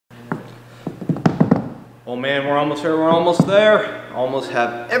Oh man, we're almost there, we're almost there. Almost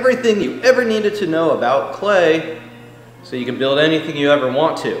have everything you ever needed to know about clay so you can build anything you ever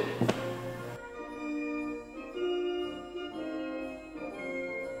want to.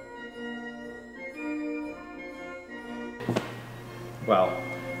 Well,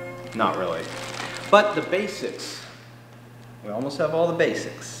 not really. But the basics. We almost have all the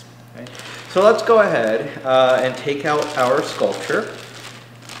basics. Okay? So let's go ahead and take out our sculpture.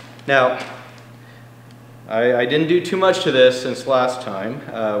 Now, I didn't do too much to this since last time,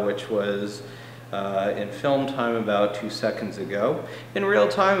 which was in film time about 2 seconds ago, in real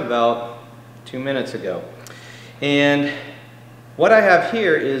time about 2 minutes ago. And what I have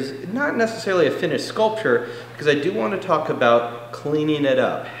here is not necessarily a finished sculpture, because I do want to talk about cleaning it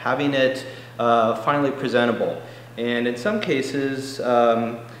up, having it finally presentable. And in some cases,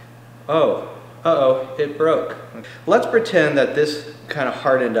 it broke. Let's pretend that this kind of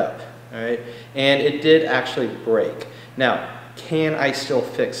hardened up, all right? And it did actually break. Now, can I still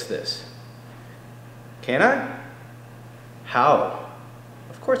fix this? Can I? How?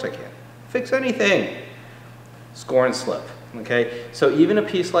 Of course I can. Fix anything. Score and slip, okay? So even a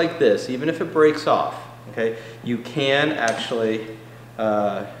piece like this, even if it breaks off, okay, you can actually,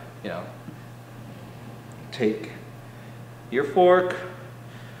 take your fork,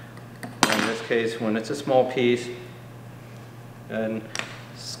 in this case when it's a small piece, and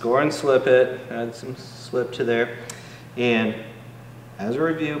score and slip it, add some slip to there, and as a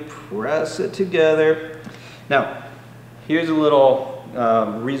review, press it together. Now, here's a little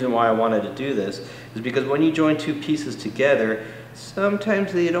reason why I wanted to do this, is because when you join two pieces together,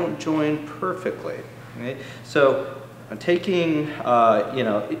 sometimes they don't join perfectly. Okay? So I'm taking,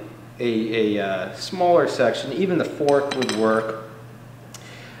 a smaller section, even the fork would work.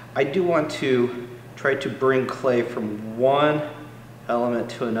 I do want to try to bring clay from one element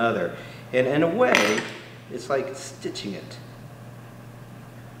to another. And in a way, it's like stitching it.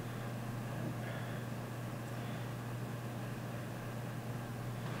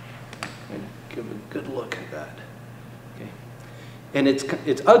 Give a good look at that. Okay. And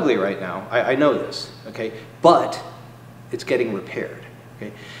it's ugly right now. I know this. Okay, but it's getting repaired.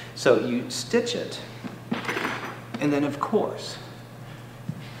 Okay, so you stitch it, and then of course,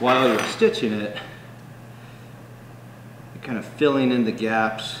 while you're stitching it, you're kind of filling in the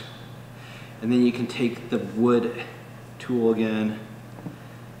gaps, and then you can take the wood tool again,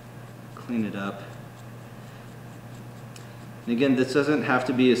 clean it up. And again, this doesn't have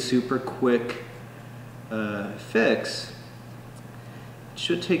to be a super quick fix. You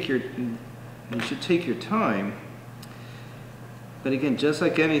should take your time. But again, just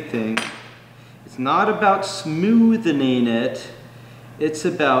like anything, it's not about smoothing it. It's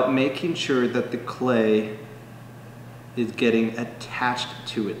about making sure that the clay is getting attached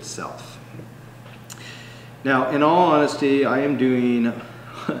to itself. Now, in all honesty, I am doing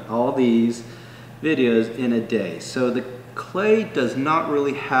all these videos in a day. So the clay does not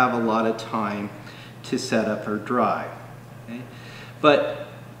really have a lot of time to set up or dry. Okay? But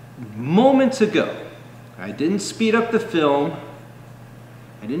moments ago, I didn't speed up the film.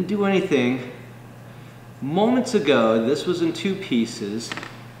 I didn't do anything. Moments ago, this was in two pieces.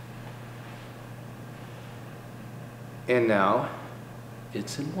 And now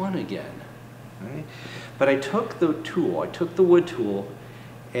it's in one again. Right? But I took the tool, I took the wood tool,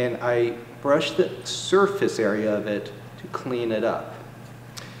 and I brushed the surface area of it to clean it up.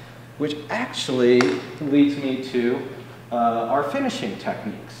 Which actually leads me to our finishing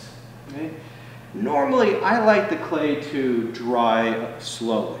techniques. Okay? Normally, I like the clay to dry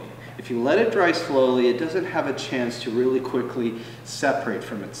slowly. If you let it dry slowly, it doesn't have a chance to really quickly separate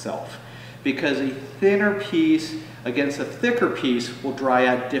from itself, because a thinner piece against a thicker piece will dry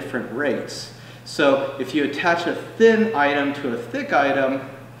at different rates. So if you attach a thin item to a thick item,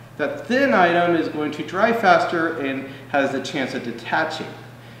 that thin item is going to dry faster and has the chance of detaching.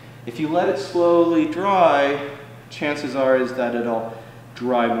 If you let it slowly dry, chances are is that it'll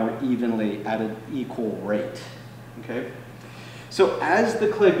dry more evenly at an equal rate. Okay? So as the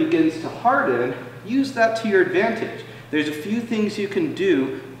clay begins to harden, use that to your advantage. There's a few things you can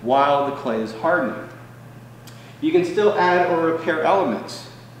do while the clay is hardening. You can still add or repair elements.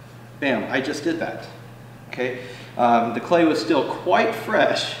 Bam, I just did that. Okay? The clay was still quite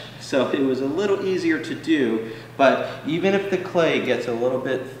fresh, so it was a little easier to do, but even if the clay gets a little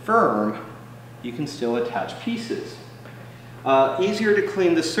bit firm, you can still attach pieces. Easier to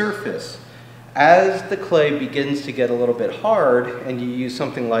clean the surface. As the clay begins to get a little bit hard and you use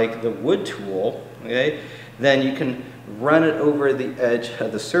something like the wood tool, okay, then you can run it over the edge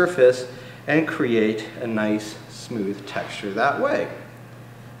of the surface and create a nice smooth texture that way.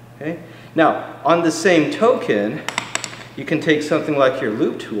 Okay? Now, on the same token, you can take something like your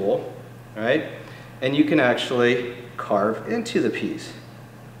loop tool, right? And you can actually carve into the piece.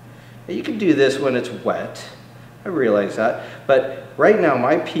 Now, you can do this when it's wet. I realize that. But right now,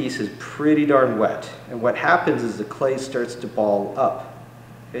 my piece is pretty darn wet. And what happens is the clay starts to ball up.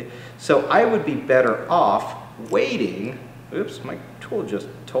 Okay? So I would be better off waiting. Oops, my tool just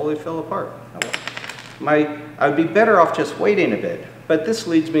totally fell apart. I would be better off just waiting a bit. But this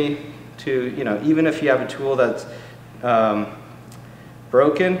leads me to, even if you have a tool that's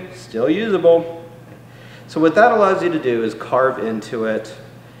broken, still usable. So what that allows you to do is carve into it.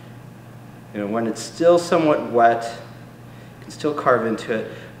 When it's still somewhat wet, you can still carve into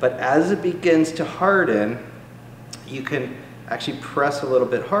it. But as it begins to harden, you can actually press a little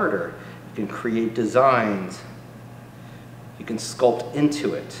bit harder. You can create designs. You can sculpt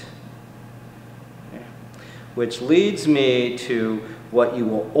into it. Okay? Which leads me to what you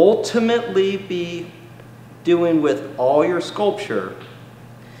will ultimately be doing with all your sculpture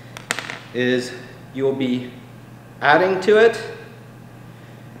is you will be adding to it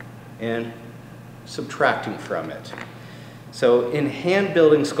and subtracting from it. So in hand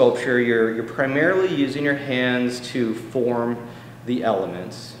building sculpture, you're primarily using your hands to form the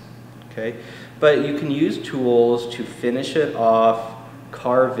elements, okay? But you can use tools to finish it off,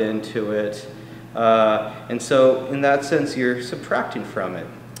 carve into it, and so in that sense, you're subtracting from it.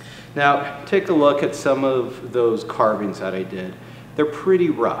 Now, take a look at some of those carvings that I did. They're pretty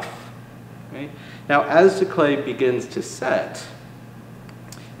rough. Right? Now, as the clay begins to set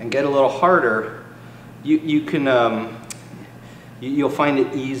and get a little harder, you'll find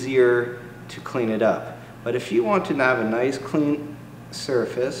it easier to clean it up. But if you want to have a nice clean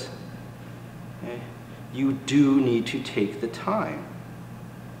surface, okay, you do need to take the time.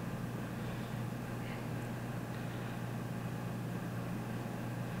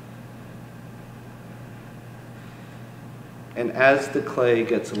 And as the clay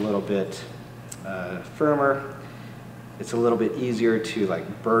gets a little bit firmer, it's a little bit easier to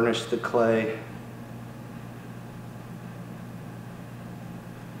burnish the clay.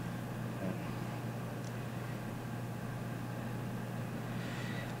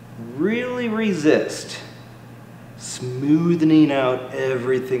 Really resist smoothing out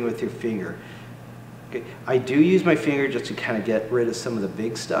everything with your finger. Okay. I do use my finger just to kind of get rid of some of the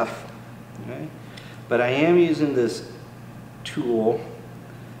big stuff, okay? But I am using this tool,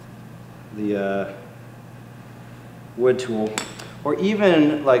 the wood tool, or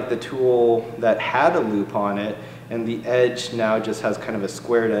even like the tool that had a loop on it and the edge now just has kind of a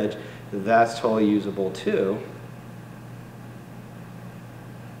squared edge. That's totally usable too.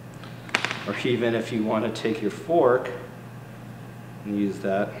 Or even if you want to take your fork and use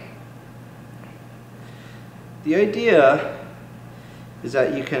that. The idea is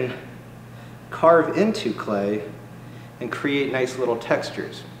that you can carve into clay and create nice little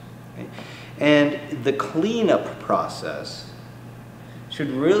textures. Okay? And the cleanup process should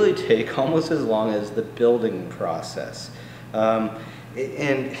really take almost as long as the building process.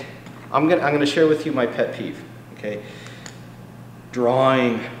 And I'm gonna share with you my pet peeve, okay?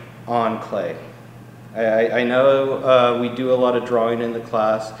 Drawing on clay. I know we do a lot of drawing in the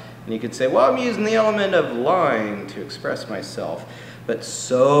class, and you could say, well, I'm using the element of line to express myself. But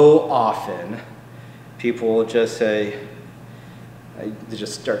so often, people will just say, they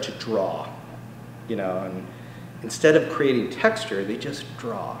just start to draw, and instead of creating texture, they just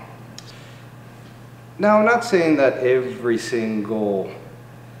draw. Now, I'm not saying that every single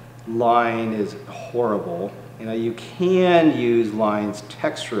line is horrible. You can use lines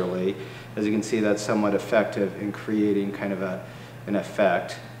texturally. As you can see, that's somewhat effective in creating kind of an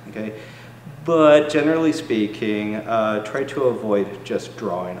effect, okay? But generally speaking, try to avoid just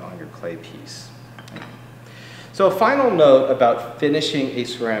drawing on your clay piece. So a final note about finishing a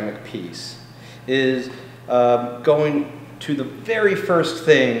ceramic piece is going to the very first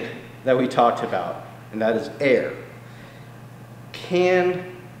thing that we talked about, and that is air. Can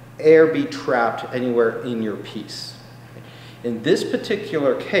air be trapped anywhere in your piece? In this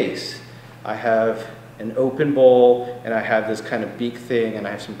particular case, I have an open bowl and I have this kind of beak thing and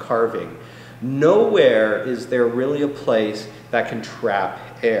I have some carving. Nowhere is there really a place that can trap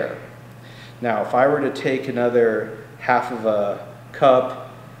air. Now, if I were to take another half of a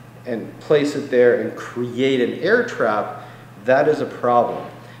cup and place it there and create an air trap, that is a problem.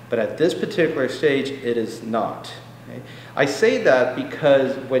 But at this particular stage, it is not. Okay? I say that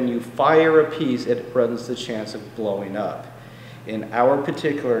because when you fire a piece, it runs the chance of blowing up. In our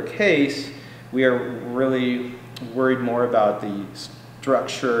particular case, we are really worried more about the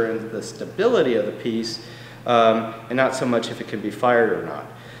structure and the stability of the piece, and not so much if it can be fired or not.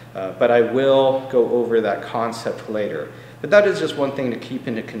 But I will go over that concept later. But that is just one thing to keep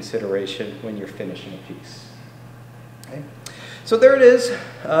into consideration when you're finishing a piece. Okay. So there it is,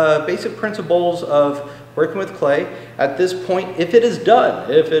 basic principles of working with clay. At this point, if it is done,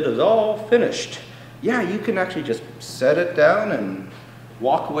 if it is all finished, yeah, you can actually just set it down and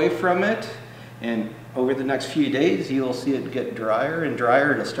walk away from it. And over the next few days, you'll see it get drier and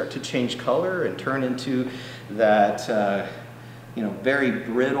drier. It'll start to change color and turn into that very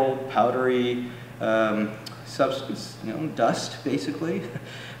brittle, powdery substance, dust, basically.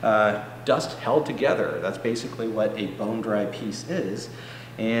 Dust held together. That's basically what a bone-dry piece is.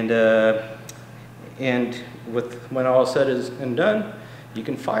 And when all said is and done, you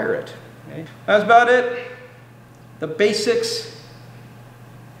can fire it. Okay? That's about it. The basics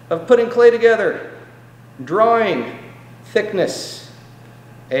of putting clay together. Drawing, thickness,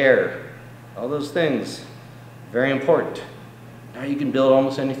 air, all those things. Very important. Now you can build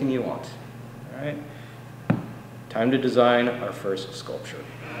almost anything you want. All right? Time to design our first sculpture.